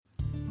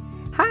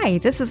Hi,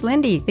 this is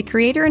Lindy, the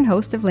creator and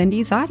host of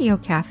Lindy's Audio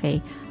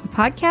Cafe, a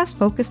podcast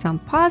focused on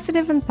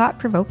positive and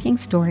thought-provoking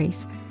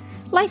stories.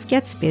 Life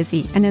gets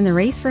busy, and in the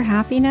race for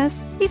happiness,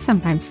 we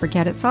sometimes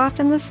forget it's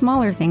often the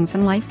smaller things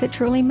in life that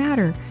truly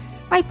matter.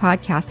 My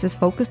podcast is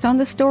focused on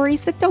the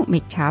stories that don't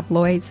make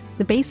tabloids,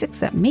 the basics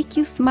that make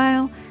you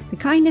smile, the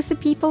kindness of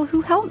people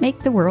who help make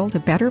the world a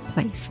better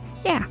place.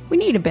 Yeah, we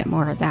need a bit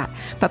more of that.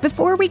 But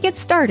before we get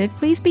started,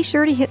 please be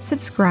sure to hit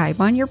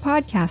subscribe on your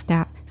podcast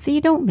app so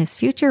you don't miss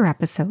future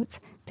episodes.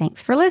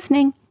 Thanks for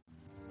listening.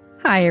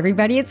 Hi,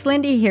 everybody. It's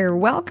Lindy here.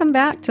 Welcome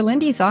back to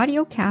Lindy's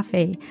Audio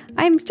Cafe.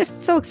 I'm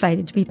just so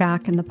excited to be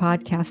back in the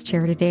podcast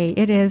chair today.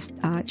 It is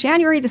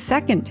January the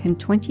 2nd in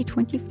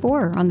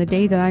 2024 on the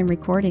day that I'm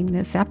recording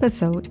this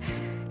episode.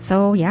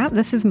 So yeah,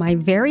 this is my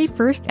very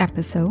first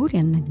episode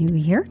in the new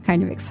year.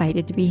 Kind of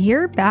excited to be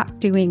here, back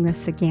doing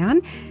this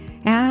again.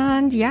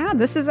 And yeah,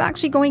 this is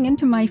actually going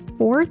into my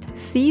 4th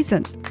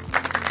season.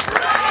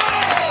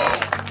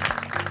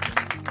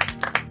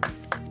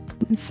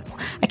 So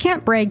I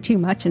can't brag too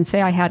much and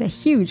say I had a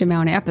huge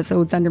amount of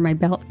episodes under my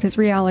belt, because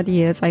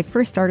reality is I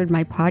first started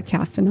my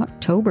podcast in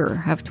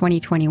October of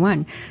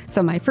 2021.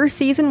 So my first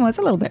season was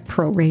a little bit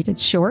prorated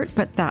short,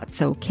 but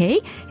that's okay.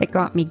 It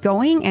got me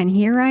going, and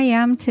here I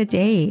am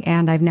today.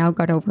 And I've now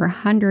got over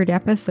 100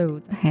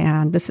 episodes,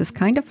 and this is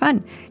kind of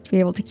fun to be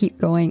able to keep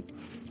going.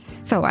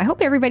 So I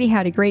hope everybody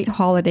had a great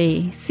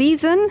holiday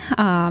season.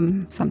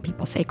 Some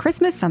people say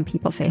Christmas, some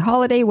people say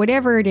holiday,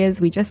 whatever it is.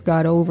 We just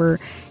got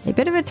over a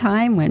bit of a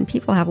time when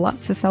people have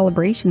lots of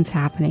celebrations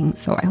happening.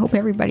 So I hope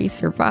everybody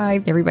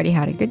survived. Everybody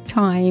had a good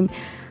time.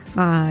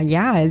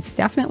 Yeah, it's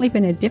definitely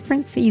been a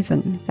different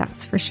season.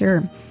 That's for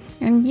sure.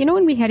 And you know,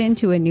 when we head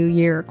into a new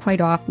year,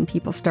 quite often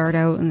people start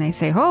out and they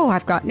say, oh,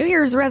 I've got New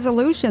Year's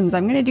resolutions.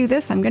 I'm going to do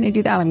this. I'm going to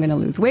do that. I'm going to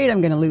lose weight.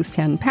 I'm going to lose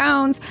 10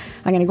 pounds.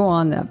 I'm going to go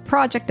on the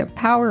project of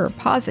power or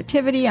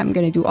positivity. I'm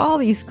going to do all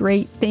these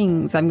great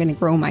things. I'm going to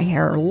grow my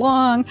hair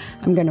long.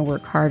 I'm going to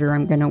work harder.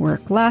 I'm going to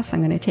work less.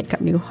 I'm going to take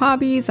up new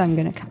hobbies. I'm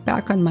going to cut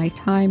back on my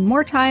time,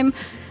 more time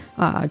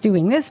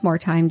doing this, more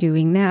time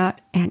doing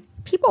that. And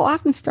people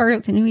often start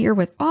out the new year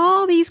with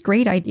all these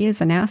great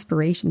ideas and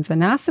aspirations,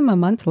 and ask them a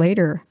month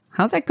later,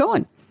 how's that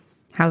going?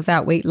 How's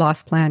that weight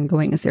loss plan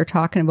going? As they're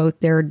talking about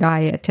their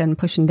diet and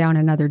pushing down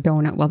another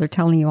donut while they're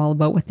telling you all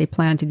about what they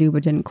plan to do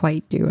but didn't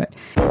quite do it.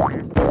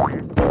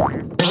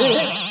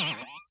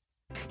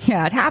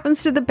 Yeah, it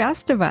happens to the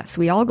best of us.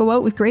 We all go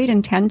out with great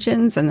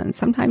intentions, and then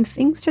sometimes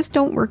things just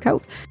don't work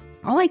out.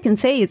 All I can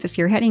say is if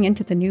you're heading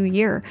into the new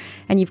year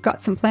and you've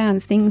got some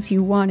plans, things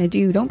you want to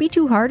do, don't be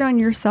too hard on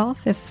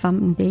yourself if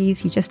some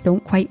days you just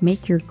don't quite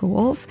make your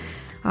goals.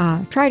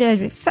 Try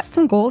to set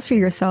some goals for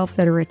yourself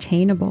that are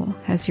attainable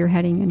as you're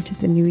heading into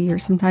the new year.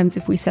 Sometimes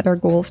if we set our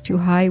goals too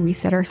high, we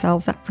set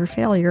ourselves up for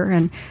failure,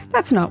 and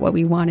that's not what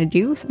we want to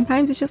do.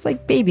 Sometimes it's just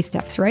like baby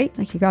steps, right?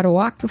 Like you got to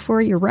walk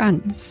before you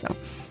run. So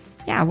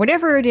yeah,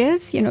 whatever it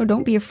is, you know,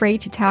 don't be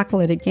afraid to tackle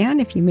it again.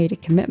 If you made a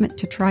commitment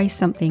to try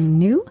something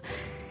new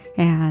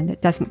and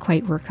it doesn't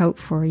quite work out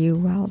for you,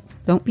 well,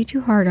 don't be too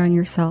hard on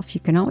yourself.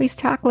 You can always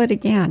tackle it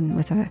again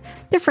with a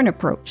different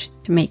approach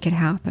to make it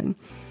happen.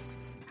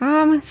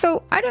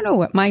 So I don't know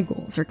what my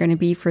goals are going to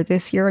be for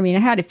this year. I mean, I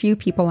had a few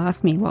people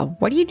ask me, well,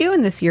 what are you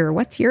doing this year?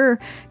 What's your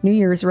New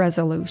Year's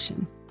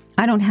resolution?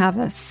 I don't have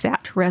a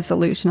set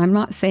resolution. I'm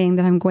not saying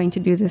that I'm going to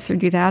do this or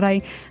do that.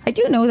 I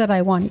do know that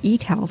I want to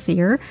eat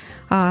healthier.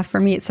 For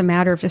me, it's a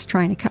matter of just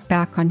trying to cut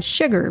back on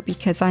sugar,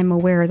 because I'm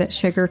aware that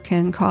sugar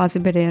can cause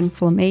a bit of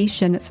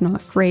inflammation. It's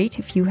not great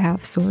if you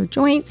have sore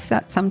joints.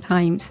 That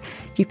sometimes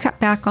if you cut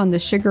back on the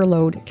sugar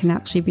load, it can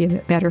actually be a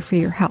bit better for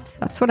your health.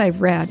 That's what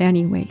I've read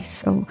anyway.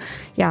 So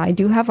yeah, I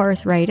do have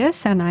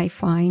arthritis, and I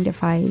find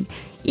if I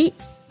eat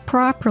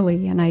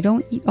properly and I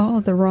don't eat all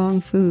of the wrong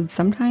foods,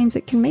 sometimes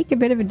it can make a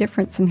bit of a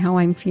difference in how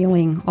I'm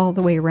feeling all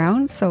the way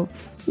around. So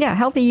yeah,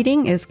 healthy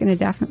eating is going to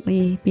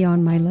definitely be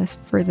on my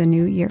list for the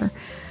new year.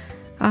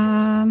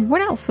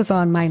 What else was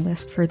on my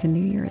list for the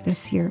new year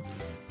this year?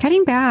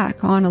 Cutting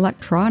back on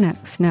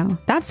electronics. Now,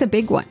 that's a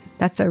big one.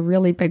 That's a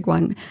really big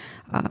one.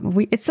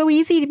 It's so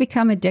easy to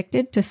become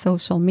addicted to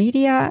social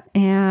media,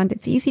 and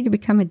it's easy to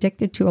become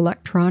addicted to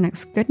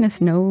electronics. Goodness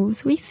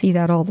knows, we see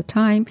that all the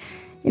time.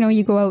 You know,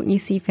 you go out and you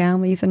see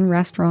families in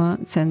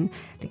restaurants, and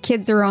the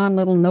kids are on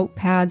little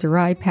notepads or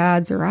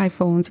iPads or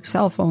iPhones or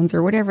cell phones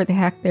or whatever the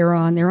heck they're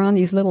on. They're on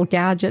these little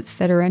gadgets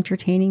that are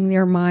entertaining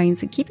their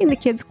minds and keeping the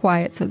kids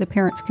quiet so the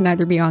parents can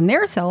either be on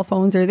their cell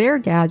phones or their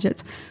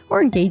gadgets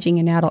or engaging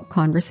in adult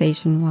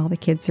conversation while the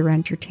kids are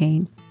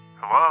entertained.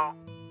 Hello?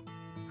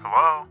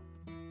 Hello?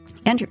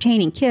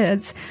 Entertaining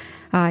kids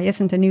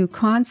isn't a new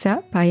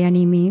concept by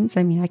any means.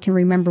 I mean, I can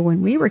remember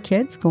when we were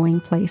kids going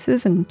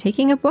places and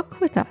taking a book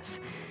with us.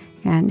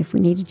 And if we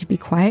needed to be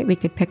quiet, we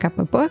could pick up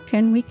a book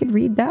and we could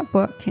read that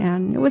book.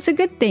 And it was a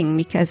good thing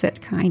because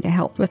it kind of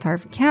helped with our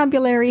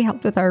vocabulary,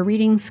 helped with our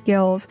reading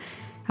skills,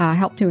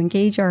 helped to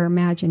engage our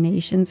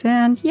imaginations,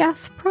 and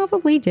yes,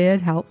 probably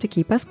did help to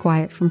keep us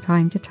quiet from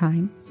time to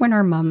time when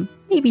our mom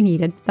maybe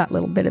needed that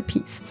little bit of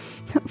peace.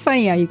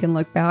 Funny how you can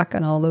look back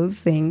on all those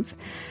things.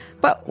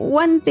 But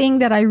one thing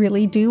that I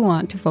really do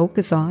want to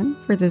focus on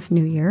for this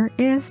new year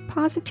is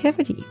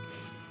positivity.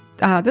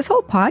 This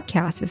whole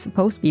podcast is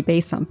supposed to be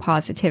based on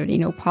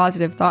positivity,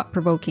 positive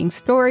thought-provoking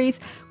stories.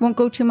 Won't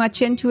go too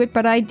much into it,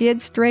 but I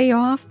did stray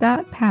off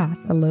that path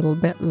a little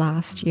bit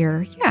last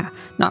year. Yeah,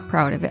 not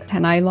proud of it.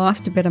 And I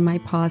lost a bit of my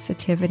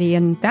positivity,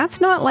 and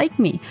that's not like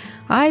me.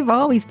 I've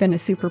always been a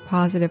super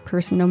positive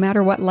person. No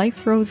matter what life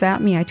throws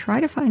at me, I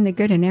try to find the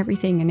good in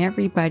everything and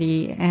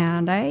everybody,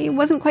 and I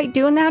wasn't quite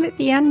doing that at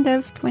the end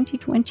of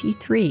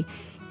 2023.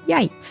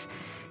 Yikes.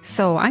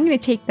 So I'm going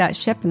to take that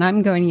ship and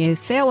I'm going to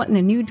sail it in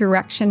a new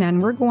direction,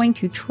 and we're going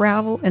to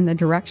travel in the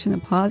direction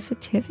of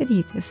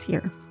positivity this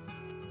year.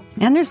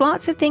 And there's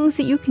lots of things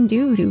that you can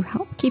do to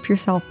help keep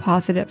yourself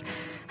positive.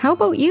 How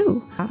about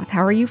you?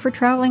 How are you for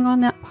traveling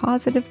on that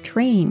positive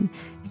train?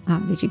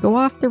 Did you go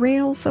off the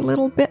rails a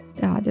little bit?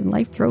 Did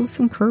life throw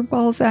some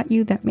curveballs at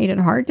you that made it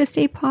hard to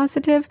stay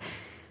positive?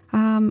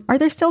 Are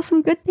there still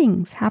some good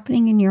things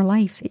happening in your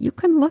life that you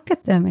can look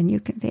at them and you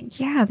can think,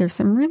 yeah, there's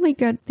some really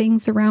good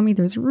things around me.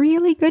 There's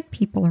really good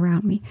people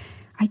around me.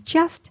 I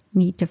just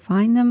need to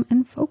find them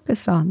and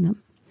focus on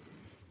them.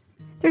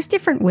 There's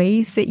different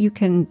ways that you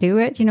can do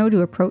it,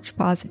 to approach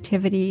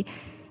positivity.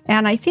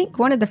 And I think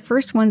one of the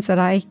first ones that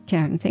I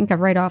can think of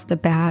right off the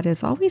bat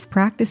is always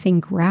practicing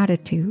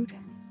gratitude.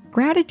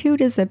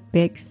 Gratitude is a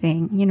big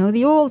thing.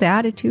 The old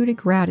attitude of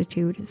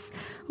gratitude is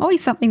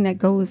always something that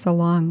goes a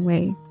long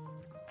way.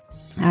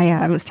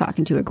 I was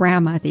talking to a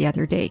grandma the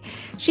other day.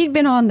 She'd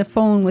been on the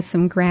phone with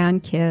some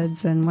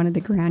grandkids, and one of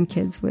the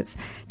grandkids was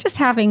just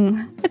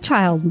having a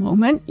child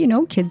moment.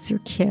 Kids are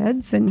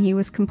kids, and he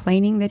was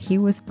complaining that he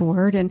was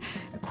bored. And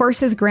of course,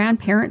 his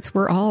grandparents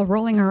were all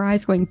rolling our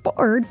eyes going,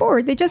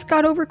 bored. They just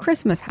got over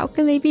Christmas. How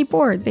can they be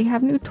bored? They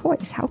have new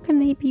toys. How can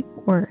they be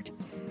bored?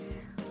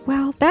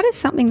 Well, that is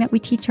something that we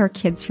teach our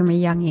kids from a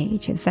young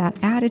age, is that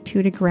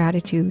attitude of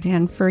gratitude.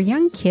 And for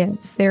young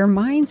kids, their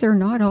minds are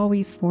not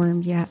always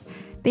formed yet.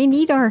 They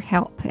need our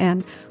help,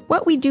 and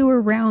what we do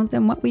around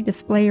them, what we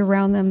display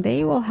around them,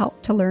 they will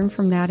help to learn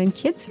from that. And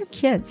kids are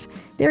kids.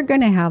 They're going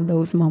to have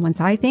those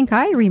moments. I think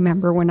I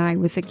remember when I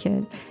was a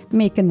kid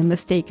making the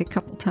mistake a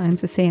couple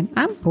times of saying,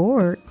 I'm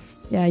bored.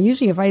 Yeah,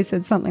 usually if I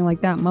said something like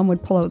that, Mom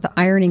would pull out the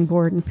ironing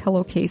board and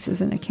pillowcases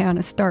and a can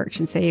of starch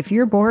and say, if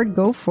you're bored,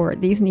 go for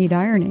it. These need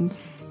ironing.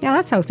 Yeah,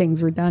 that's how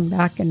things were done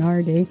back in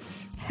our day.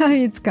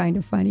 It's kind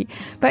of funny.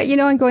 But,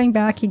 I'm going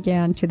back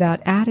again to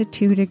that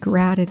attitude of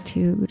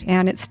gratitude.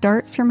 And it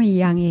starts from a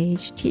young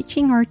age,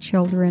 teaching our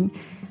children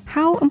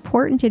how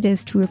important it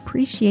is to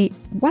appreciate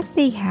what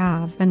they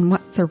have and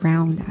what's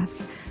around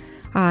us.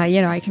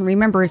 I can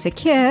remember as a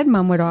kid,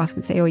 Mom would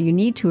often say, you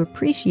need to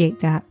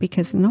appreciate that,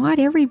 because not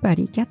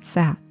everybody gets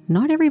that.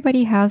 Not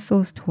everybody has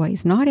those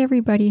toys. Not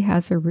everybody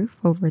has a roof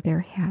over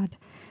their head.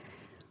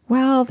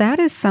 Well, that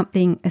is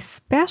something,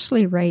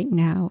 especially right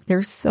now.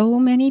 There's so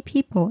many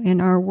people in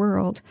our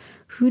world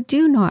who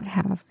do not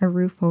have a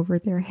roof over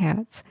their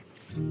heads.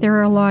 There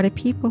are a lot of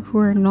people who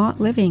are not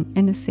living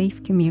in a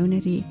safe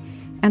community,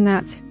 and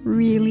that's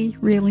really,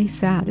 really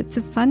sad. It's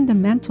a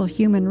fundamental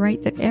human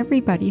right that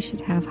everybody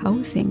should have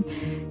housing.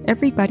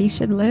 Everybody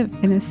should live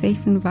in a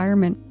safe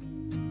environment.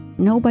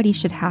 Nobody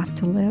should have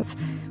to live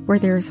where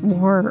there's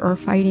war or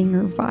fighting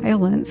or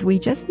violence. We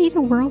just need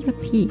a world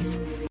of peace.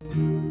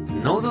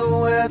 Know the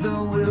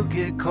weather will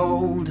get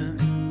colder,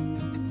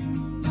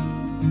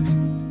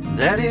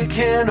 that it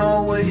can't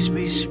always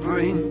be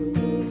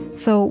spring.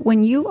 So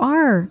when you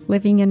are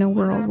living in a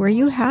world where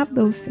you have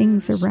those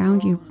things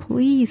around you,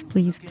 please,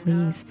 please,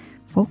 please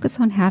focus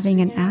on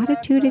having an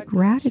attitude of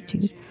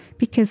gratitude,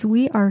 because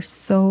we are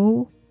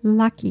so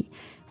lucky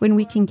when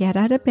we can get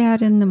out of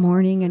bed in the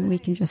morning and we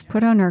can just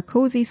put on our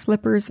cozy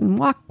slippers and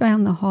walk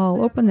down the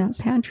hall, open that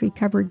pantry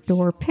cupboard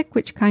door, pick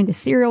which kind of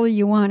cereal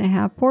you want to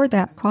have, pour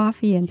that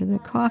coffee into the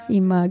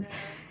coffee mug,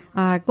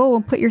 go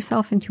and put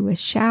yourself into a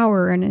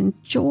shower and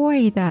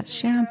enjoy that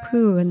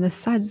shampoo and the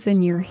suds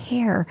in your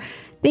hair.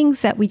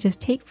 Things that we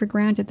just take for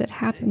granted that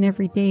happen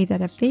every day,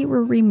 that if they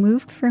were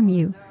removed from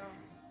you,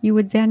 you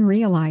would then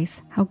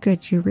realize how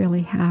good you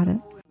really had it.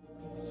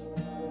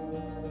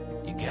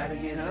 You gotta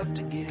get up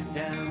to get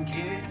down,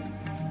 kid.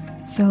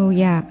 So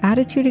yeah,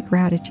 attitude of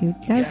gratitude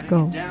does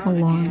go a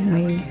long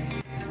way.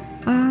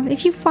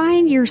 If you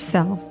find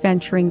yourself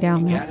venturing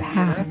down that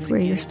path where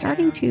you're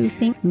starting to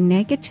think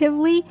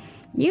negatively,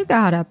 you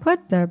gotta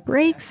put the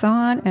brakes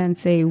on and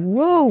say,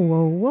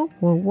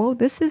 whoa,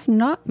 this is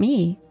not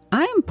me.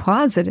 I'm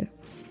positive.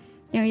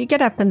 You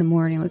get up in the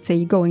morning, let's say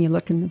you go and you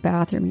look in the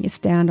bathroom and you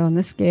stand on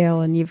the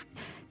scale and you've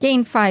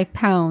gained 5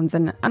 pounds.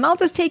 And I'll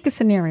just take a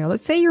scenario.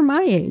 Let's say you're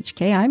my age,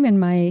 okay? I'm in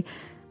my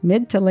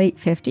mid to late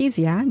 50s.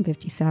 Yeah, I'm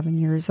 57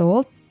 years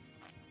old.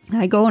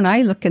 I go and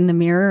I look in the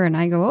mirror and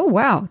I go, oh,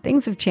 wow,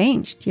 things have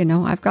changed.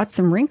 I've got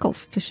some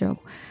wrinkles to show.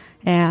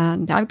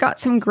 And I've got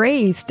some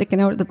grays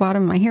sticking out at the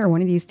bottom of my hair.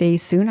 One of these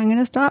days soon, I'm going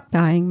to stop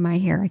dyeing my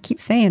hair. I keep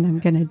saying I'm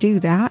going to do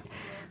that.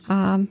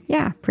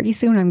 Pretty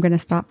soon I'm going to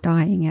stop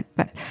dyeing it.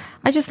 But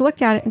I just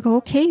look at it and go,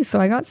 okay, so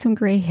I got some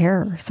gray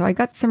hair. So I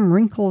got some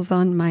wrinkles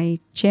on my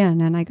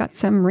chin and I got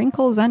some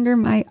wrinkles under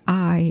my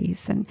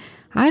eyes. And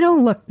I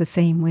don't look the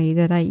same way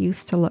that I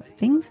used to look.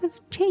 Things have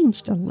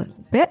changed a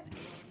little bit.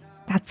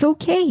 That's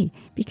okay,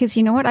 because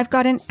you know what? I've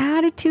got an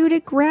attitude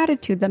of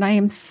gratitude that I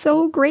am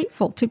so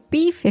grateful to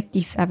be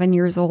 57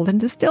 years old and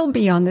to still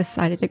be on this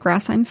side of the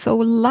grass. I'm so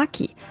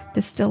lucky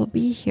to still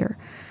be here.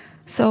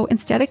 So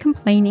instead of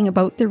complaining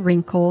about the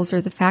wrinkles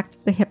or the fact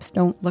that the hips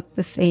don't look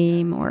the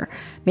same, or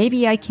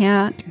maybe I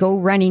can't go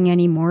running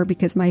anymore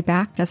because my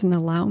back doesn't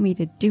allow me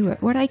to do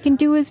it, what I can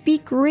do is be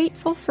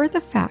grateful for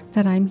the fact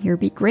that I'm here.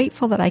 Be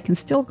grateful that I can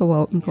still go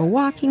out and go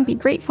walking. Be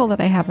grateful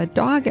that I have a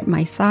dog at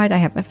my side. I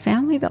have a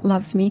family that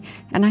loves me,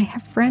 and I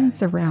have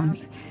friends around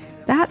me.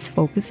 That's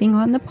focusing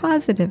on the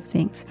positive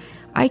things.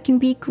 I can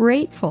be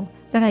grateful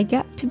that I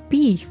get to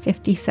be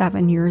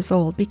 57 years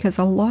old, because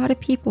a lot of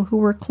people who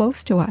were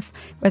close to us,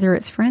 whether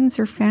it's friends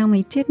or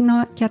family, did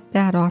not get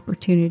that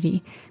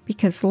opportunity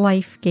because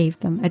life gave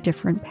them a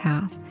different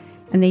path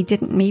and they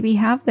didn't maybe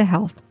have the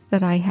health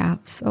that I have.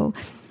 So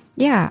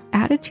yeah,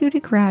 attitude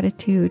of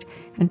gratitude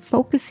and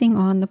focusing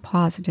on the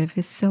positive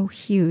is so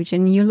huge.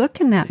 And you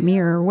look in that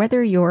mirror,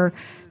 whether you're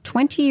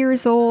 20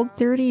 years old,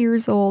 30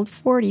 years old,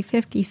 40,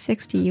 50,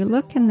 60, you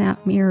look in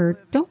that mirror.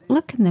 Don't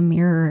look in the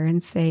mirror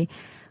and say,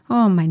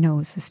 oh, my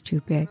nose is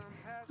too big.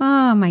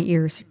 Oh, my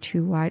ears are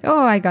too wide.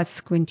 Oh, I got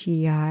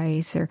squinty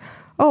eyes. Or,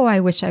 oh, I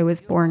wish I was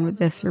born with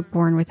this or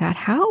born with that.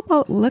 How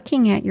about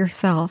looking at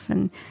yourself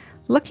and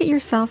look at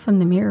yourself in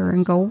the mirror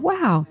and go,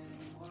 wow,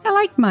 I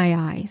like my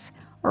eyes.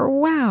 Or,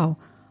 wow,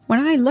 when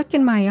I look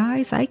in my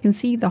eyes, I can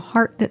see the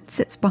heart that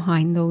sits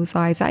behind those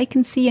eyes. I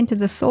can see into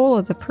the soul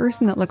of the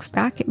person that looks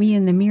back at me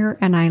in the mirror,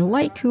 and I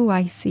like who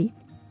I see.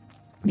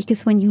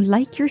 Because when you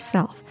like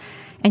yourself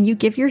and you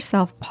give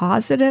yourself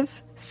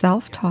positive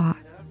self-talk,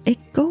 it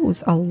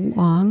goes a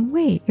long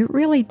way. It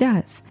really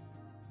does.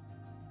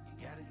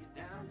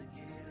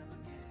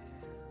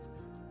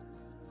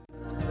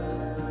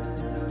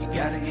 You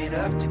gotta get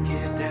up to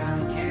get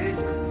down, kid.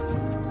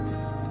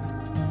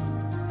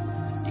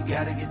 You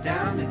gotta get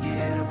down to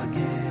get up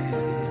again.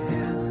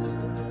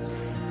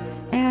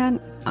 And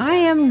I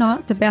am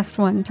not the best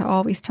one to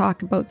always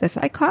talk about this.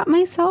 I caught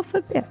myself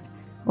a bit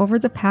over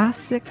the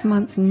past 6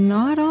 months,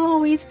 not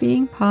always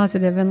being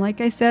positive. And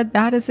like I said,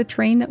 that is a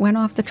train that went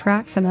off the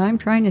tracks, and I'm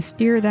trying to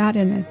steer that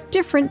in a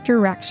different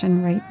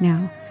direction right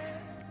now.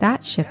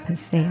 That ship has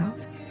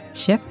sailed.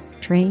 Ship,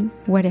 train,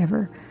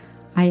 whatever.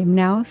 I am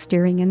now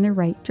steering in the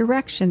right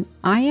direction.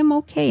 I am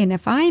okay. And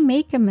if I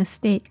make a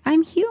mistake,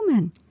 I'm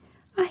human.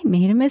 I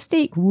made a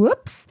mistake.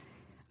 Whoops.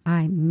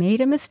 I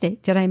made a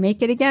mistake. Did I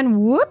make it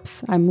again?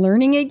 Whoops. I'm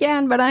learning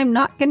again, but I'm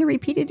not going to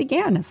repeat it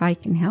again if I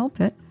can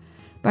help it.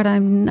 But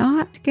I'm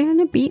not going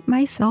to beat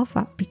myself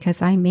up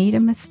because I made a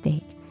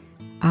mistake.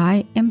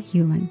 I am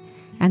human,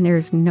 and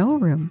there's no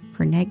room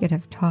for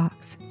negative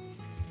talks.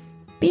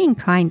 Being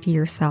kind to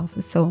yourself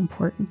is so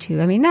important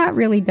too. I mean, that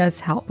really does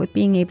help with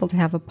being able to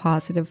have a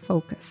positive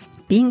focus.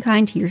 Being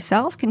kind to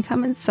yourself can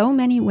come in so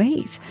many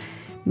ways.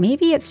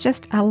 Maybe it's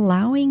just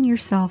allowing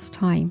yourself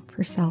time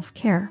for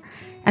self-care.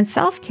 And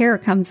self-care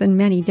comes in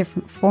many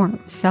different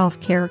forms.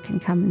 Self-care can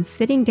come in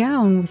sitting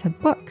down with a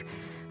book,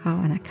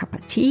 and a cup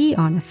of tea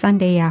on a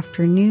Sunday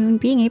afternoon,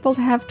 being able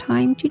to have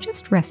time to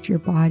just rest your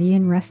body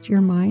and rest your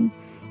mind.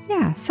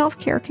 Yeah,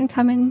 self-care can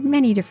come in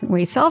many different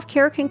ways.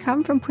 Self-care can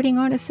come from putting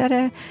on a set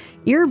of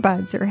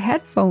earbuds or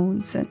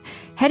headphones and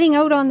heading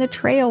out on the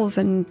trails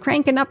and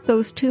cranking up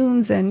those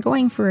tunes and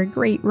going for a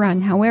great run,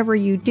 however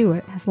you do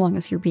it, as long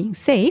as you're being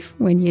safe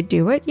when you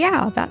do it.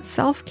 Yeah, that's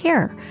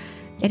self-care.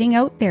 Getting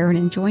out there and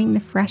enjoying the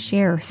fresh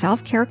air.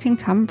 Self-care can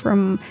come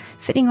from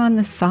sitting on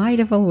the side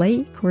of a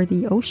lake or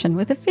the ocean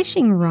with a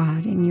fishing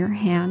rod in your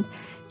hand,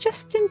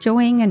 just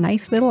enjoying a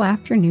nice little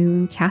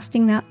afternoon,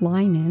 casting that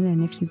line in,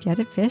 and if you get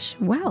a fish,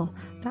 well,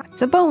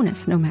 that's a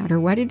bonus. No matter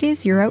what it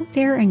is, you're out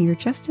there and you're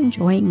just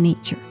enjoying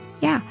nature.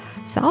 Yeah,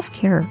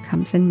 self-care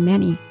comes in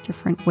many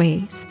different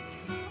ways.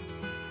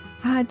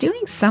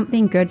 Doing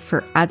something good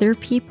for other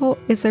people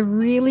is a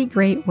really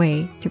great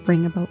way to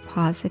bring about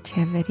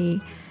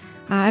positivity.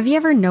 Have you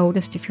ever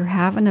noticed if you're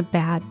having a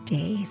bad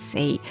day,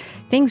 say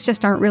things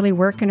just aren't really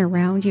working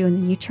around you, and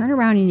then you turn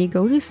around and you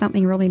go do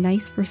something really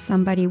nice for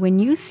somebody, when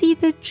you see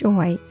the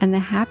joy and the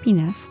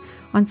happiness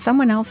on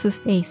someone else's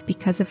face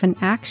because of an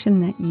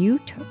action that you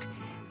took,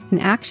 an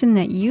action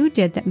that you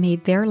did that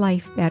made their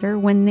life better,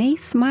 when they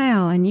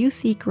smile and you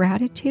see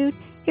gratitude,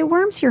 it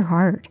warms your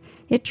heart.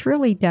 It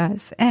truly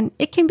does. And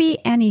it can be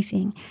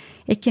anything.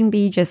 It can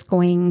be just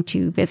going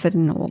to visit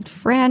an old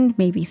friend,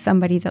 maybe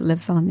somebody that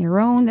lives on their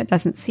own that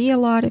doesn't see a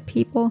lot of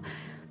people.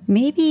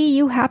 Maybe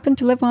you happen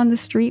to live on the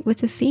street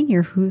with a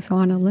senior who's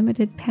on a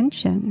limited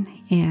pension,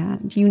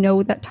 and you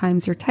know that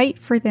times are tight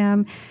for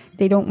them.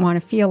 They don't want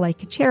to feel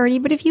like a charity,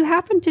 but if you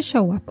happen to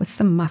show up with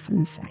some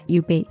muffins that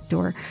you baked,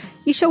 or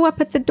you show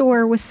up at the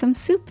door with some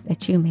soup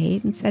that you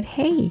made and said,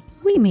 hey,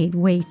 we made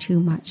way too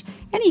much.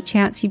 Any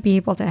chance you'd be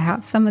able to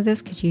have some of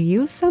this? Could you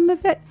use some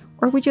of it?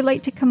 Or would you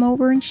like to come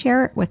over and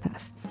share it with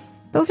us?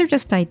 Those are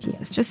just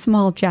ideas, just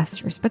small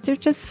gestures, but there's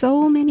just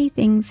so many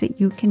things that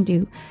you can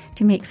do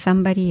to make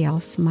somebody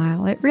else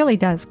smile. It really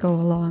does go a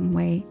long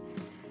way.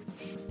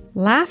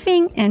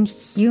 Laughing and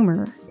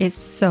humor is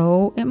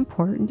so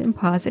important in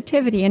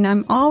positivity. And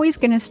I'm always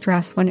going to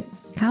stress when it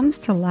comes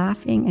to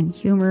laughing and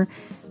humor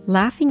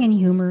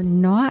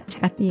not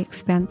at the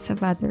expense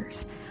of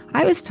others.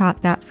 I was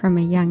taught that from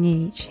a young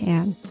age.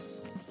 And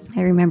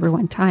I remember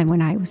one time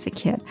when I was a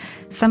kid,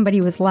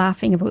 somebody was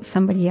laughing about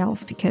somebody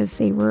else because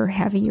they were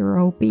heavy or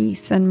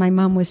obese, and my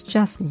mom was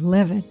just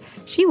livid.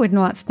 She would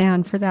not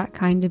stand for that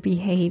kind of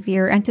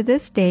behavior. And to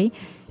this day,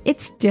 it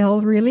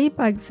still really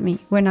bugs me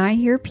when I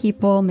hear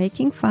people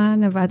making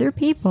fun of other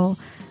people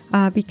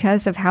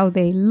because of how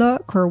they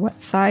look or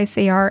what size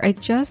they are. It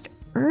just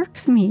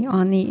irks me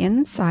on the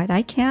inside.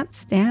 I can't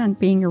stand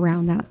being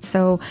around that.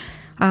 So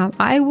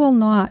I will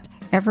not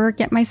ever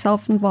get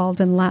myself involved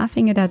in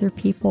laughing at other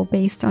people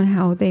based on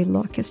how they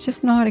look. It's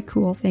just not a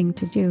cool thing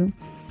to do.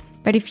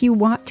 But if you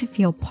want to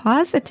feel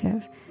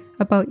positive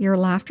about your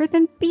laughter,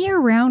 then be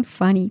around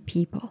funny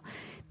people.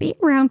 Be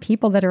around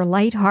people that are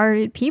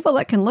lighthearted, people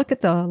that can look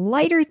at the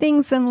lighter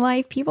things in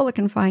life, people that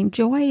can find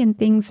joy in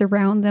things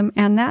around them.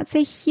 And that's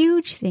a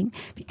huge thing,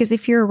 because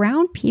if you're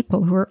around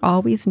people who are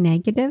always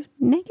negative,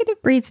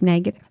 negative breeds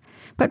negative.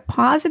 But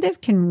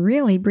positive can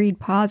really breed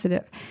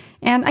positive.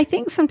 And I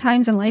think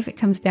sometimes in life it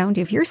comes down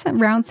to, if you're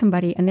around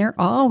somebody and they're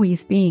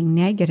always being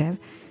negative,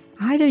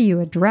 either you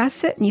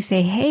address it and you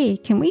say, hey,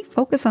 can we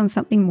focus on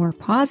something more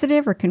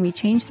positive, or can we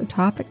change the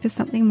topic to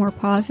something more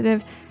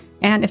positive?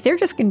 And if they're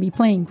just going to be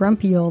playing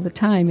grumpy all the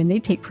time and they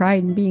take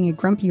pride in being a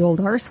grumpy old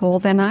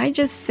arsehole, then I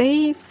just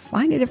say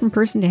find a different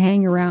person to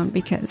hang around,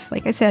 because,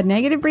 like I said,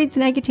 negative breeds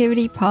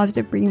negativity,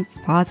 positive breeds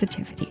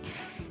positivity.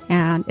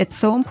 And it's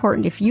so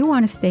important, if you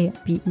want to stay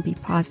upbeat and be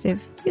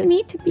positive, you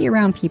need to be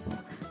around people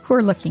who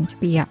are looking to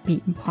be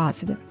upbeat and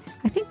positive.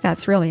 I think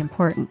that's really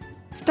important.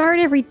 Start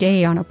every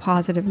day on a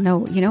positive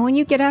note. You know, when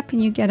you get up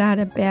and you get out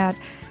of bed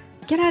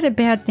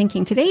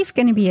thinking today's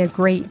going to be a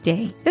great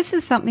day. This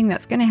is something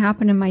that's going to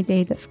happen in my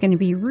day that's going to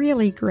be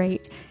really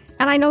great.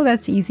 And I know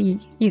that's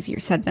easier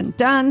said than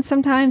done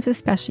sometimes,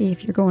 especially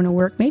if you're going to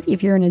work. Maybe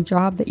if you're in a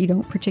job that you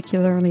don't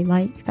particularly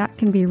like, that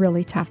can be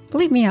really tough.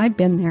 Believe me, I've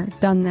been there,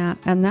 done that.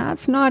 And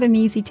that's not an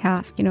easy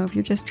task. You know, if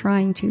you're just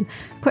trying to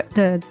put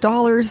the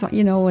dollars,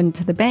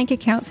 into the bank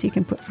account so you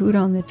can put food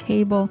on the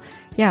table.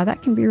 Yeah,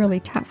 that can be really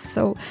tough.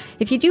 So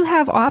if you do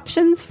have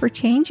options for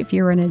change, if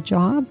you're in a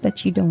job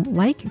that you don't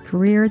like, a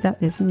career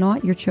that is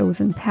not your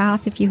chosen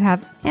path, if you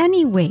have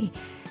any way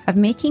of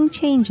making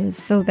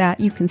changes so that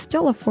you can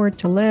still afford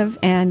to live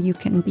and you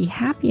can be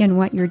happy in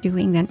what you're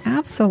doing, then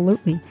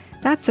absolutely,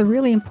 that's a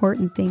really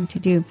important thing to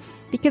do.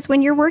 Because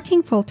when you're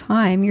working full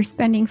time, you're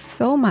spending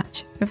so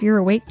much of your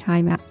awake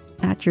time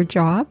at your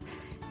job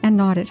and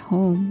not at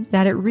home,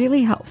 that it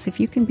really helps if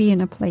you can be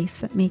in a place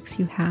that makes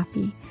you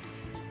happy.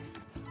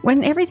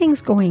 When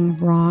everything's going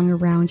wrong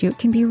around you, it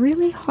can be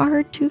really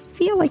hard to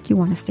feel like you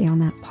want to stay on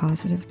that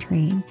positive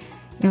train.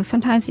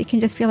 Sometimes you can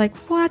just feel like,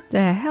 what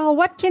the hell?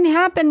 What can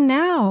happen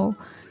now?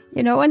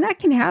 And that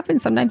can happen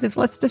sometimes. If,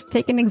 let's just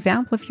take an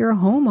example, if you're a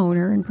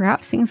homeowner and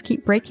perhaps things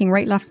keep breaking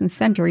right, left, and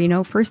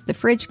center. First the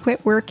fridge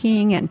quit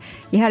working and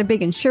you had a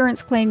big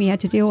insurance claim. You had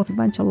to deal with a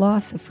bunch of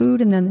loss of food,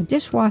 and then the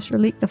dishwasher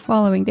leaked the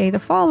following day. The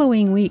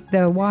following week,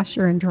 the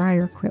washer and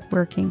dryer quit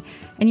working.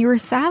 And you were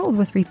saddled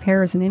with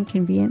repairs and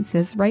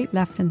inconveniences right,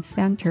 left, and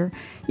center.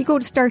 You go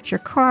to start your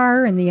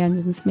car and the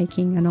engine's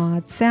making an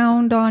odd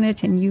sound on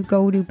it, and you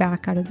go to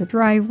back out of the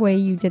driveway.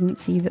 You didn't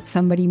see that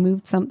somebody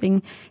moved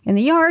something in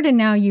the yard, and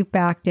now you've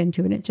backed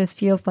into it. It just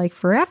feels like,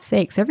 for F's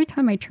sakes, every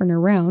time I turn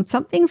around,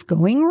 something's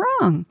going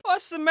wrong.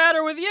 What's the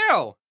matter with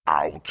you?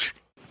 Ouch.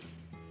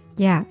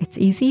 Yeah, it's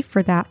easy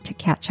for that to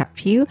catch up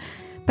to you,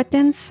 but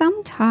then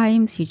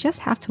sometimes you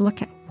just have to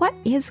look at what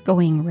is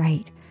going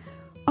right.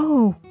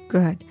 Oh,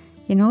 good.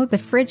 The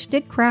fridge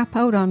did crap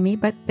out on me,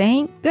 but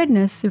thank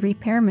goodness the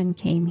repairman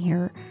came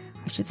here.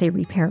 I should say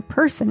repair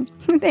person.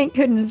 Thank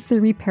goodness the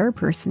repair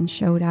person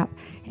showed up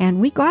and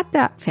we got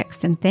that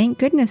fixed. And thank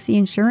goodness the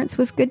insurance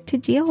was good to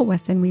deal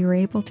with and we were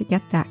able to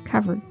get that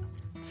covered.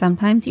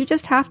 Sometimes you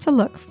just have to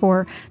look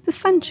for the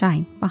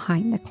sunshine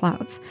behind the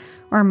clouds.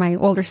 Or my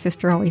older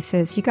sister always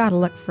says, you got to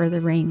look for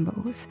the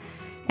rainbows.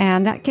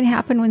 And that can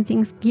happen when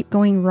things keep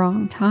going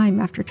wrong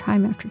time after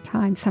time after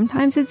time.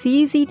 Sometimes it's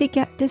easy to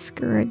get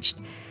discouraged.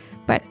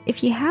 But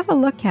if you have a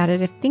look at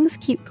it, if things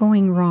keep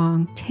going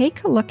wrong,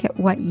 take a look at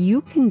what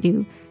you can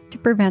do to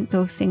prevent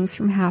those things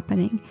from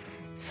happening.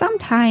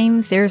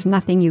 Sometimes there's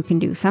nothing you can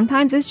do.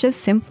 Sometimes it's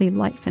just simply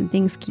life and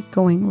things keep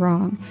going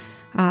wrong,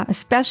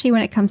 especially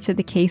when it comes to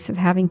the case of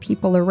having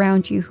people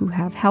around you who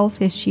have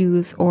health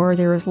issues or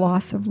there is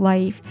loss of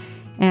life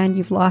and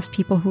you've lost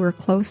people who are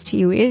close to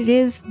you. It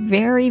is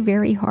very,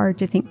 very hard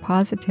to think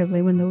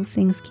positively when those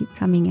things keep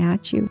coming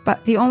at you.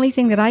 But the only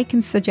thing that I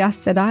can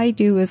suggest that I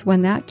do is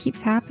when that keeps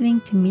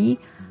happening to me,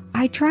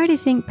 I try to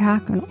think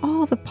back on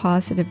all the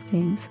positive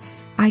things.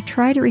 I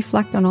try to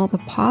reflect on all the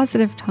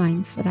positive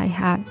times that I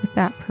had with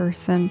that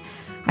person.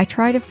 I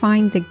try to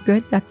find the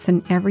good that's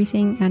in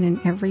everything and in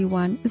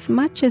everyone as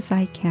much as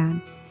I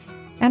can.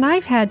 And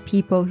I've had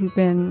people who've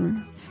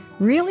been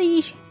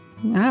really,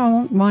 I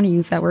don't want to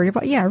use that word,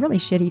 but yeah, really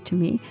shitty to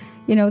me.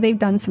 They've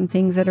done some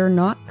things that are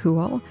not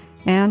cool.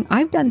 And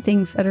I've done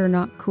things that are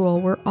not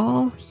cool. We're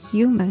all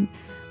human.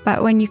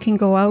 But when you can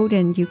go out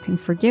and you can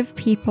forgive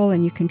people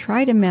and you can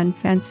try to mend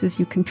fences,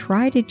 you can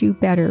try to do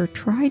better,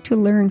 try to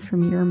learn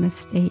from your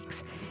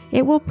mistakes,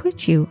 it will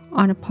put you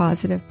on a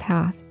positive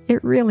path.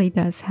 It really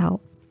does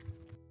help.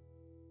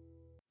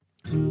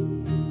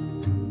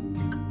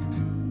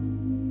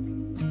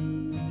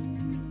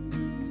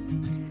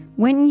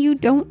 When you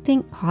don't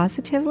think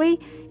positively,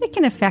 it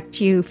can affect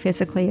you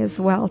physically as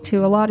well,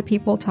 too. A lot of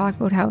people talk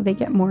about how they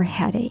get more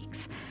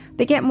headaches.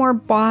 They get more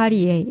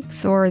body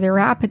aches, or their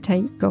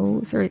appetite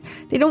goes, or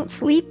they don't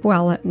sleep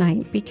well at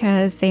night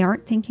because they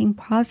aren't thinking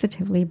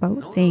positively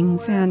about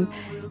things. And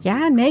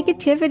yeah,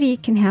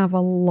 negativity can have a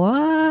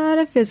lot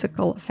of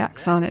physical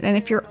effects on it. And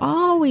if you're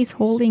always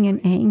holding in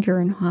anger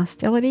and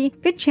hostility,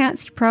 good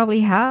chance you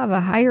probably have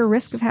a higher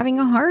risk of having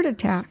a heart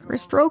attack or a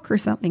stroke or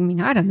something. I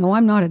mean, I don't know.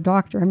 I'm not a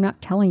doctor. I'm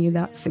not telling you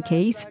that's the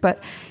case.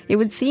 But it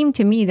would seem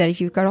to me that if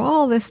you've got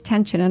all this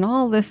tension and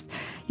all this,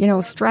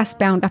 stress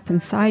bound up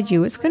inside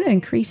you, it's going to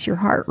increase your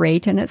heart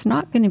rate and it's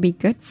not going to be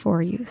good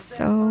for you.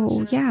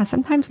 So yeah,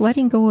 sometimes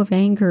letting go of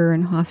anger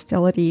and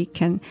hostility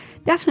can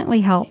definitely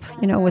help,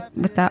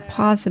 with that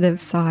positive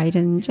side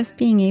and just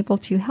being able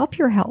to help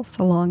your health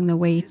along the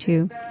way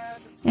too.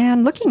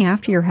 And looking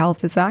after your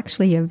health is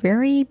actually a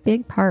very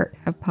big part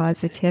of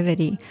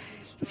positivity.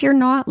 If you're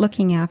not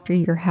looking after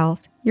your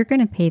health, you're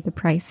going to pay the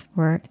price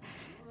for it.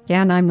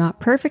 Again, I'm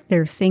not perfect.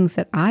 There's things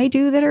that I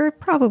do that are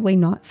probably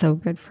not so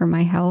good for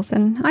my health,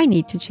 and I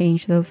need to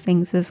change those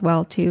things as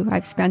well, too.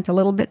 I've spent a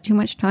little bit too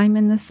much time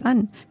in the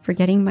sun,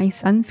 forgetting my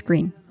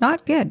sunscreen.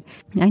 Not good.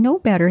 I know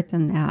better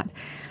than that.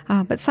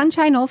 But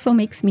sunshine also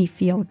makes me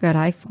feel good.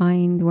 I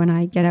find when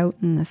I get out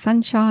in the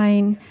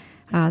sunshine,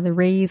 the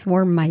rays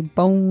warm my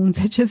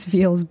bones. It just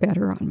feels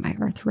better on my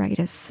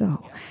arthritis.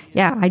 So,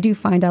 yeah, I do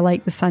find I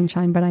like the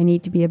sunshine, but I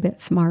need to be a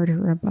bit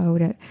smarter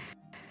about it.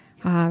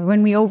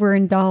 When we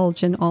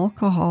overindulge in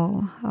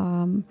alcohol,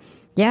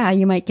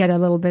 you might get a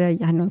little bit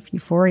of, I don't know if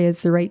euphoria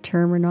is the right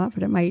term or not,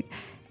 but it might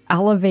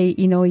elevate,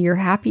 your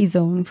happy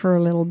zone for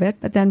a little bit.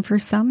 But then for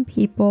some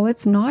people,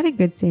 it's not a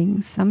good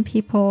thing. Some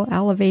people,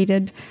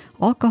 elevated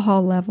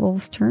alcohol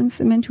levels turns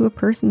them into a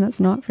person that's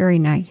not very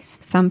nice.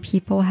 Some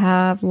people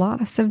have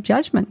loss of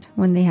judgment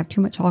when they have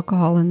too much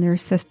alcohol in their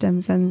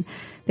systems, and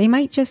they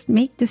might just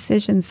make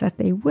decisions that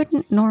they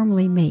wouldn't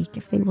normally make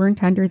if they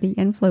weren't under the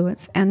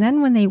influence. And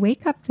then when they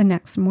wake up the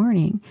next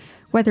morning,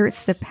 whether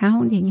it's the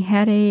pounding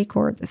headache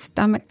or the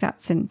stomach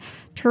that's in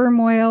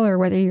turmoil, or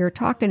whether you're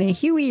talking to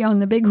Huey on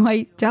the big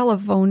white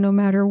telephone, no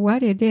matter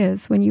what it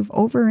is, when you've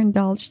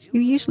overindulged,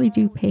 you usually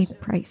do pay the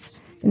price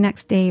the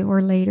next day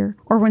or later.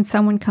 Or when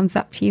someone comes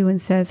up to you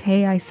and says,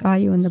 hey, I saw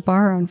you in the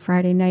bar on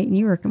Friday night and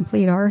you were a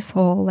complete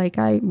arsehole. Like,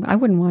 I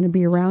wouldn't want to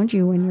be around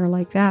you when you're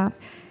like that.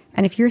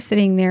 And if you're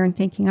sitting there and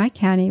thinking, I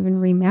can't even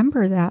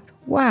remember that,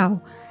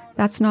 wow,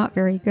 that's not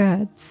very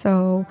good.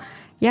 So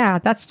yeah,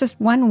 that's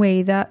just one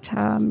way that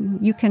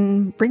you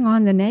can bring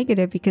on the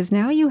negative, because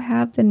now you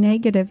have the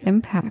negative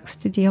impacts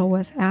to deal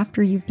with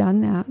after you've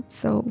done that.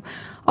 So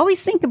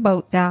always think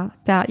about that,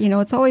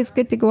 it's always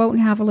good to go out and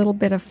have a little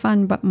bit of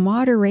fun, but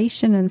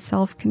moderation and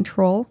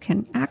self-control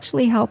can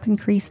actually help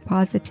increase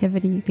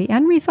positivity. The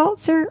end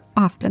results are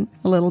often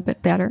a little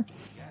bit better.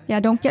 Yeah,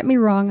 don't get me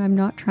wrong. I'm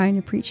not trying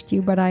to preach to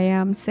you, but I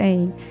am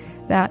saying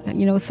that,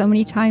 so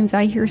many times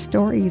I hear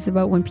stories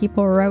about when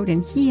people are out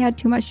and he had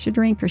too much to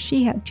drink or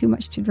she had too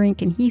much to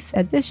drink and he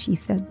said this, she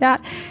said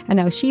that, and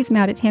now she's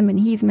mad at him and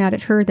he's mad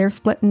at her, they're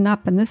splitting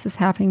up and this is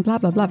happening, blah,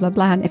 blah, blah, blah,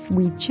 blah. And if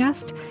we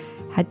just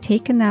had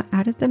taken that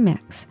out of the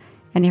mix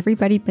and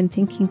everybody been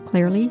thinking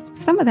clearly,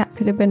 some of that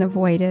could have been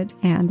avoided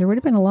and there would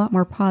have been a lot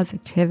more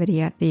positivity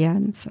at the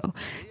end. So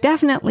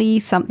definitely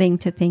something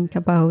to think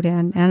about.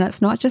 And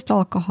it's not just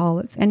alcohol,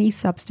 it's any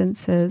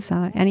substances,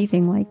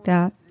 anything like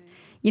that.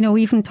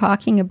 Even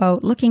talking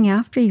about looking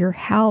after your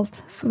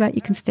health so that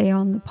you can stay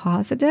on the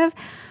positive.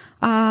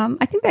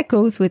 I think that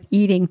goes with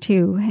eating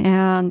too.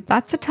 And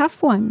that's a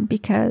tough one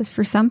because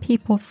for some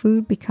people,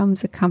 food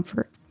becomes a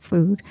comfort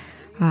food.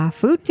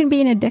 Food can be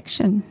an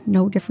addiction,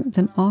 no different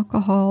than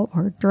alcohol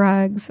or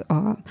drugs.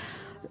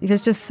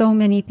 There's just so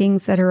many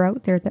things that are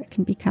out there that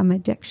can become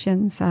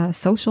addictions.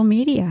 Social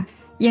media.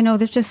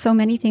 There's just so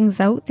many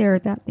things out there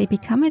that they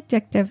become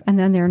addictive and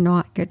then they're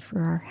not good for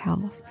our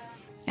health.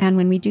 And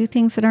when we do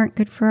things that aren't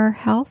good for our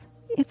health,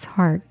 it's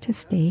hard to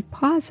stay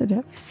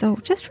positive. So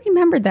just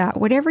remember that.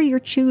 Whatever you're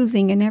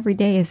choosing in every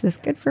day, is this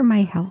good for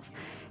my health?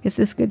 Is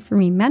this good for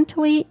me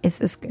mentally? Is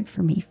this good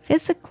for me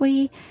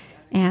physically?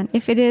 And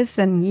if it is,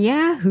 then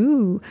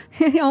yahoo,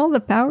 all the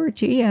power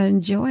to you,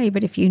 enjoy.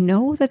 But if you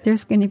know that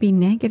there's going to be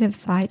negative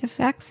side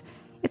effects,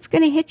 it's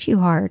going to hit you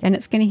hard and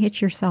it's going to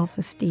hit your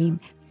self-esteem.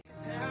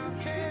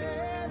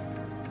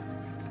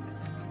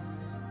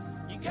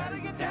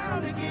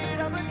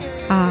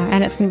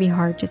 And it's going to be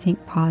hard to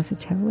think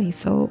positively.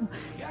 So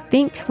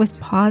think with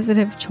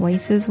positive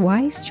choices,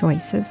 wise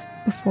choices,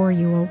 before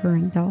you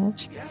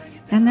overindulge.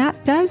 And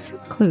that does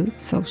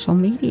include social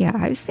media.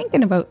 I was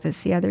thinking about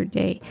this the other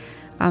day.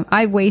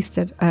 I've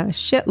wasted a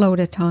shitload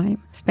of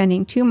time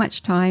spending too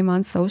much time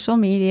on social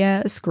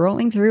media,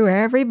 scrolling through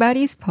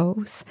everybody's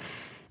posts.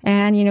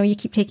 And, you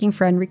keep taking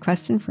friend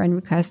requests,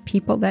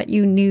 people that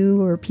you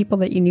knew or people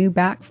that you knew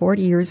back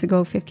 40 years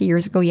ago, 50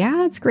 years ago.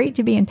 Yeah, it's great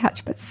to be in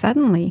touch. But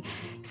suddenly,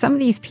 some of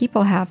these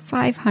people have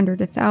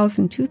 500,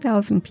 1,000,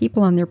 2,000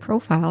 people on their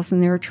profiles,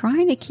 and they're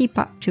trying to keep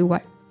up to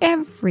what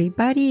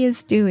everybody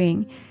is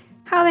doing.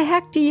 How the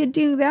heck do you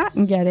do that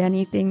and get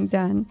anything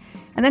done?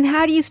 And then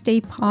how do you stay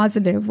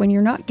positive when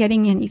you're not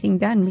getting anything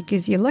done?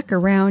 Because you look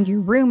around, your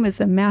room is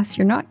a mess,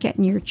 you're not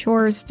getting your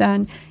chores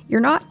done, you're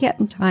not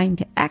getting time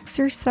to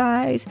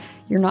exercise,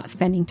 you're not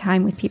spending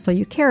time with people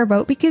you care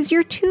about because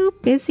you're too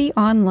busy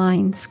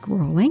online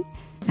scrolling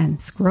and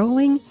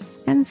scrolling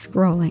and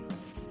scrolling.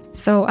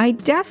 So I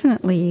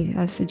definitely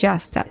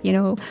suggest that,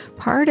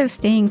 part of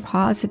staying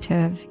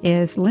positive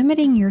is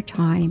limiting your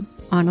time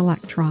on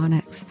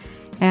electronics.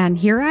 And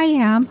here I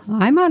am.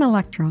 I'm on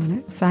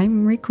electronics.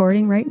 I'm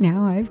recording right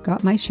now. I've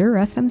got my Shure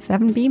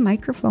SM7B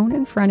microphone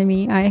in front of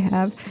me. I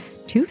have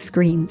 2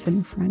 screens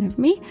in front of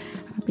me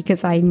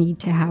because I need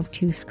to have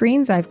 2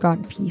 screens. I've got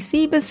a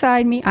PC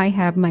beside me. I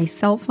have my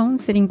cell phone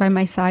sitting by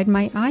my side,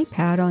 my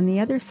iPad on the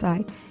other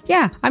side.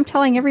 Yeah, I'm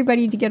telling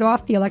everybody to get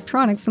off the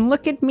electronics, and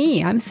look at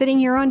me. I'm sitting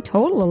here on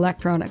total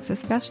electronics,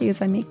 especially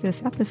as I make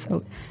this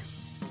episode.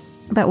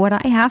 But what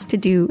I have to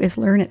do is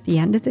learn at the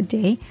end of the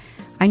day,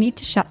 I need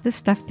to shut this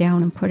stuff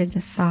down and put it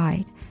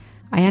aside.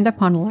 I end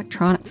up on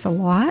electronics a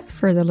lot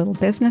for the little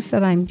business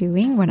that I'm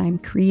doing when I'm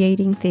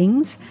creating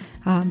things.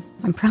 I'm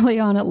probably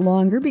on it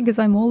longer because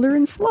I'm older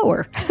and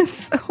slower.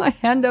 So I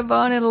end up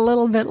on it a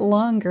little bit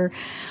longer.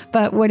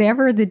 But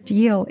whatever the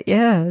deal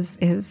is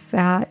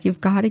that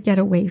you've got to get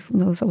away from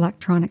those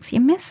electronics.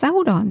 You miss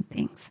out on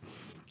things.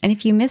 And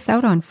if you miss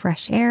out on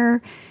fresh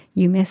air,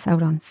 you miss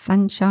out on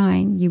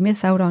sunshine, you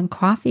miss out on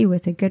coffee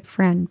with a good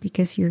friend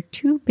because you're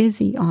too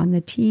busy on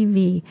the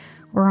TV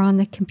or on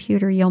the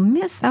computer, you'll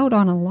miss out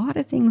on a lot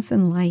of things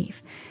in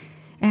life.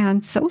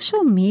 And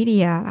social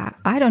media,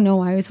 I don't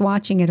know, I was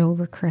watching it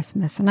over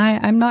Christmas, and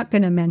I'm not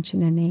going to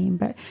mention a name,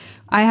 but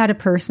I had a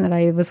person that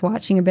I was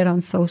watching a bit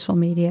on social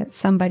media. It's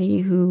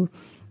somebody who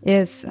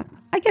is,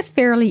 I guess,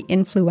 fairly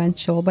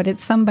influential, but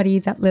it's somebody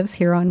that lives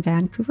here on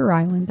Vancouver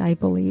Island, I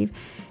believe.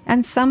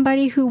 And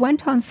somebody who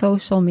went on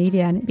social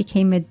media and it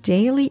became a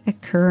daily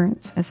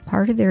occurrence as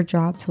part of their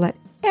job to let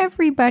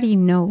everybody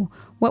know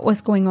what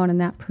was going on in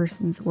that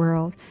person's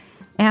world.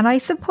 And I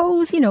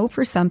suppose,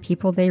 for some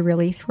people, they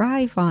really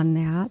thrive on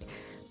that.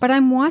 But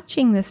I'm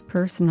watching this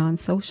person on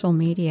social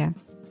media.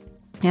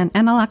 And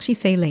I'll actually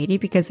say lady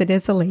because it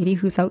is a lady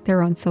who's out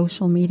there on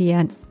social media.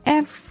 And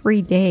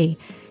every day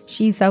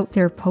she's out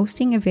there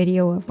posting a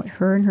video of what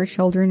her and her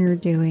children are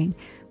doing.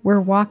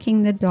 We're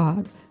walking the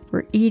dog.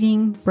 We're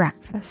eating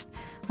breakfast.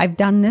 I've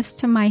done this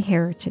to my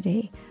hair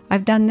today.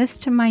 I've done this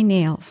to my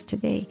nails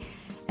today.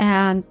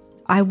 And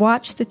I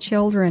watch the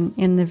children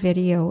in the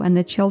video, and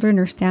the children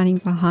are standing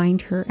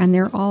behind her, and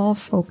they're all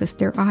focused.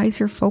 Their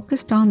eyes are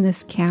focused on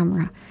this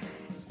camera.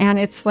 And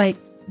it's like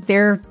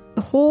the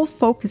whole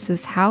focus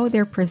is how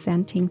they're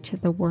presenting to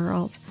the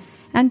world.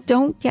 And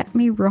don't get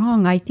me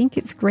wrong, I think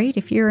it's great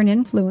if you're an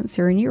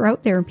influencer and you're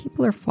out there and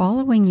people are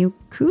following you.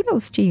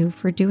 Kudos to you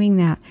for doing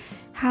that.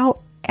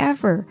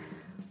 However,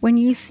 when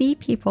you see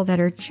people that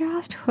are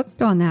just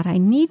hooked on that, I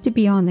need to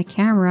be on the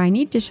camera, I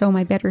need to show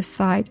my better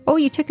side. Oh,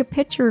 you took a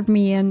picture of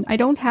me and I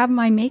don't have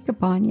my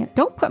makeup on yet.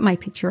 Don't put my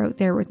picture out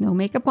there with no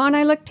makeup on.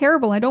 I look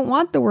terrible. I don't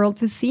want the world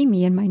to see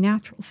me in my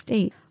natural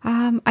state.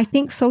 I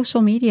think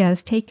social media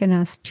has taken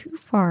us too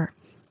far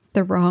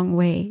the wrong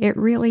way. It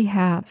really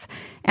has.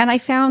 And I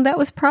found that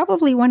was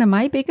probably one of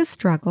my biggest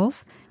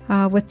struggles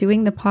with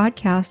doing the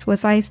podcast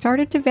was I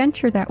started to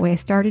venture that way. I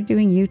started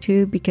doing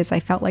YouTube because I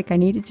felt like I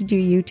needed to do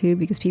YouTube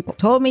because people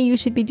told me you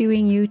should be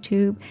doing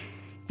YouTube.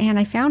 And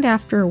I found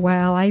after a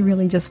while, I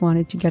really just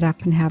wanted to get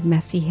up and have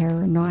messy hair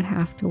and not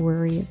have to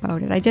worry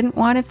about it. I didn't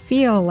want to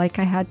feel like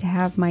I had to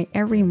have my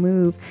every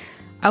move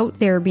out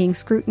there being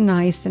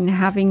scrutinized and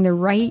having the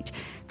right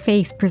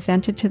face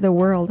presented to the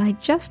world. I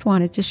just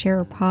wanted to share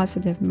a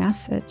positive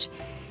message.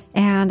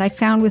 And I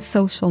found with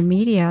social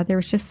media, there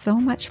was just so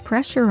much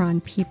pressure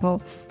on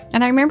people.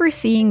 And I remember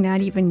seeing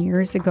that even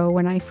years ago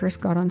when I first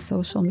got on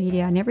social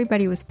media, and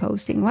everybody was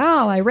posting,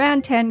 well, I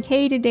ran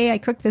 10K today. I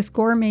cooked this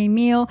gourmet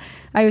meal.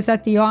 I was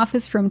at the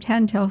office from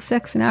 10 till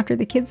 6. And after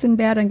the kids in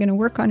bed, I'm going to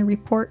work on a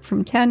report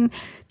from 10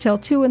 till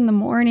 2 in the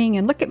morning.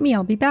 And look at me,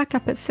 I'll be back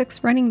up at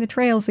 6 running the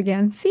trails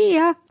again. See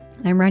ya.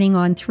 I'm running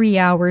on 3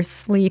 hours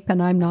sleep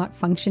and I'm not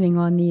functioning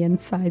on the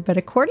inside. But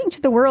according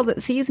to the world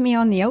that sees me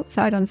on the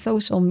outside on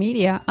social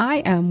media, I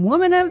am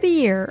Woman of the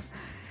Year.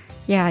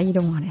 Yeah, you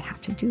don't want to have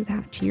to do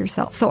that to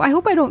yourself. So I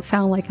hope I don't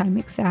sound like I'm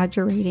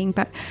exaggerating,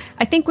 but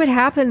I think what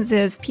happens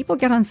is people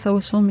get on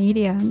social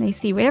media and they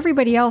see what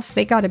everybody else,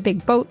 they got a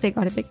big boat, they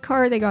got a big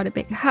car, they got a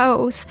big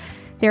house,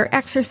 they're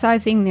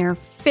exercising, they're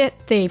fit,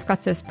 they've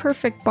got this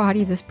perfect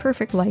body, this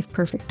perfect life,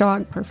 perfect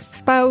dog, perfect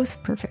spouse,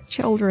 perfect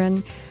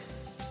children.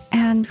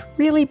 And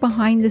really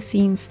behind the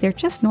scenes, they're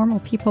just normal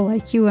people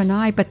like you and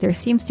I, but there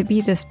seems to be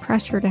this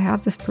pressure to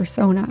have this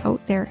persona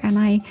out there. And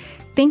I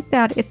think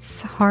that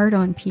it's hard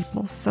on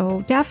people.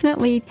 So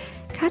definitely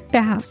cut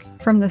back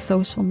from the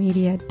social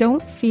media.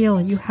 Don't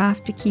feel you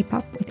have to keep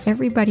up with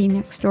everybody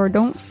next door.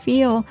 Don't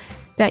feel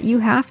that you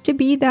have to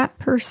be that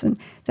person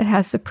that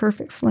has the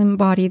perfect slim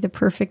body, the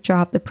perfect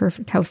job, the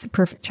perfect house, the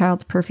perfect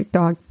child, the perfect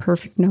dog, the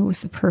perfect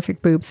nose, the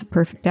perfect boobs, the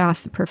perfect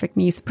ass, the perfect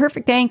knees, the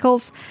perfect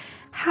ankles.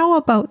 How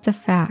about the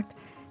fact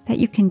that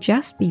you can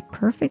just be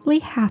perfectly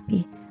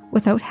happy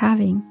without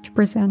having to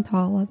present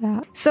all of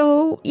that?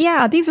 So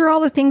yeah, these are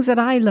all the things that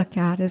I look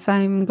at as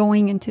I'm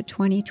going into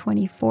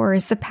 2024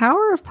 is the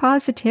power of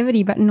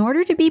positivity. But in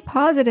order to be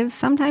positive,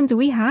 sometimes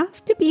we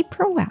have to be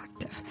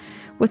proactive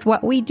with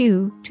what we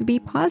do to be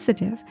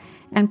positive.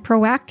 And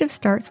proactive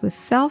starts with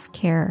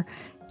self-care,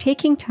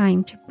 taking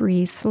time to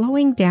breathe,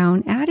 slowing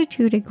down,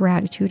 attitude of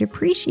gratitude,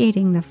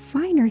 appreciating the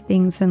finer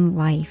things in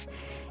life,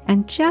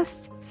 and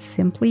just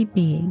simply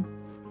being.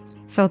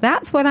 So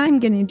that's what I'm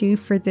going to do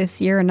for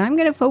this year. And I'm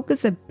going to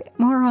focus a bit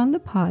more on the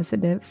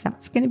positives.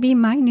 That's going to be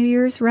my New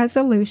Year's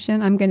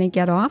resolution. I'm going to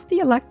get off the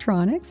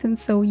electronics. And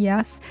so,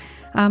 yes,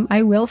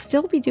 I will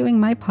still be doing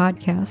my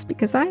podcast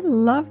because I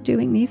love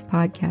doing these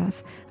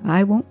podcasts.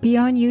 I won't be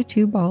on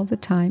YouTube all the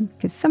time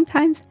because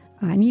sometimes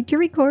I need to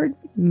record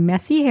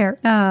messy hair.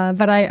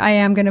 But I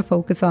am going to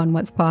focus on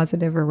what's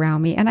positive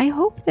around me. And I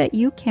hope that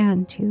you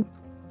can too.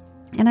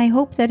 And I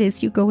hope that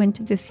as you go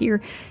into this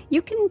year,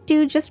 you can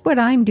do just what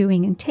I'm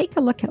doing and take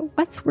a look at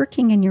what's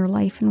working in your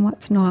life and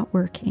what's not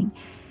working.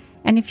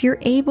 And if you're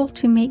able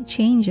to make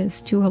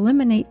changes to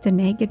eliminate the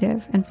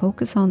negative and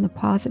focus on the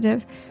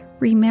positive,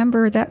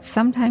 remember that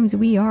sometimes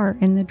we are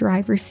in the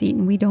driver's seat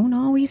and we don't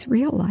always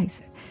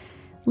realize it.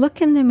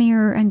 Look in the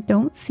mirror and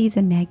don't see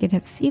the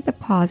negative, see the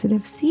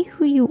positive, see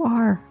who you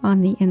are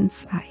on the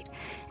inside.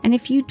 And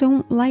if you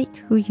don't like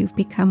who you've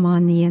become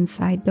on the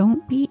inside,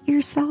 don't beat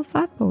yourself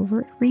up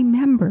over it.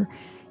 Remember,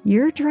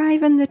 you're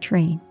driving the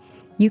train.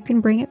 You can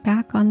bring it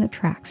back on the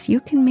tracks. You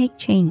can make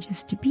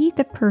changes to be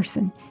the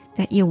person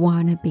that you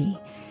want to be.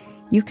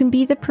 You can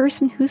be the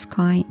person who's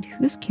kind,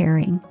 who's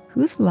caring,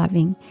 who's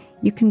loving.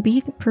 You can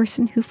be the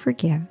person who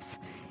forgives.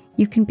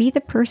 You can be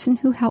the person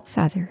who helps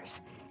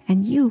others.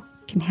 And you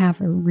can have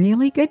a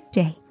really good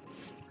day.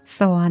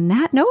 So on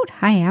that note,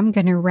 I am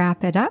going to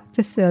wrap it up.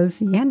 This is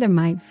the end of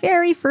my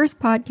very first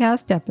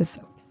podcast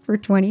episode for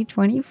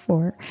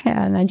 2024.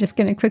 And I'm just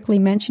going to quickly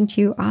mention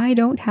to you, I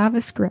don't have a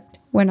script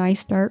when I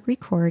start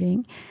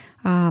recording.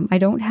 I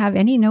don't have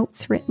any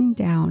notes written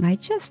down. I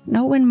just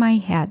know in my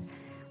head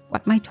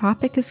what my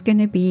topic is going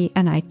to be,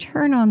 and I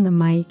turn on the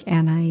mic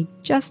and I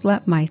just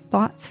let my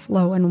thoughts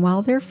flow. And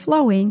while they're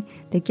flowing,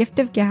 the gift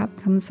of gab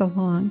comes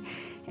along.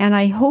 And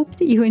I hope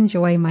that you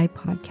enjoy my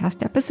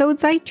podcast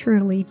episodes. I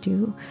truly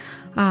do.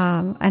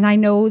 And I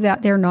know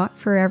that they're not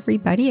for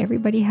everybody.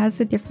 Everybody has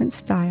a different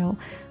style.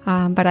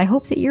 But I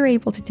hope that you're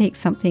able to take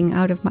something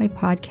out of my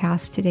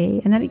podcast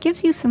today and that it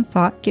gives you some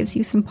thought, gives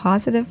you some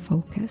positive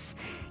focus.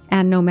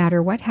 And no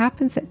matter what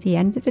happens at the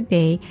end of the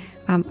day,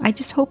 I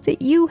just hope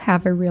that you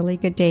have a really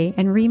good day.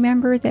 And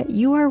remember that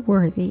you are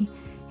worthy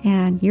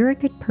and you're a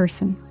good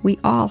person. We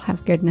all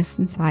have goodness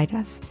inside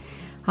us.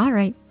 All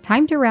right,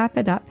 time to wrap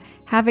it up.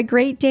 Have a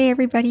great day,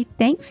 everybody.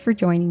 Thanks for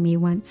joining me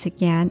once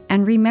again.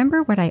 And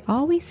remember what I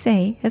always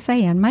say as I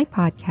end my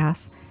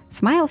podcast.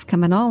 Smiles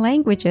come in all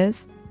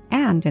languages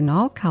and in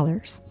all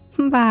colors.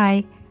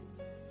 Bye.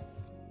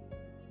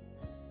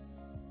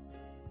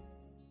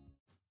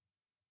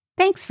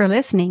 Thanks for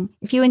listening.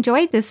 If you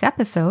enjoyed this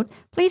episode,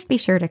 please be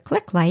sure to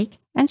click like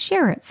and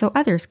share it so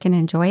others can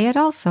enjoy it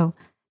also.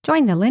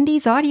 Join the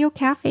Lindy's Audio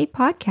Cafe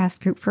podcast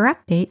group for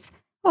updates.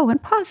 Oh,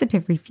 and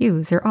positive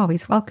reviews are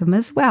always welcome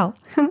as well.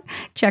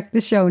 Check the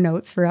show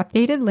notes for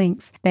updated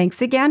links. Thanks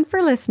again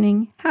for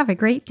listening. Have a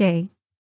great day.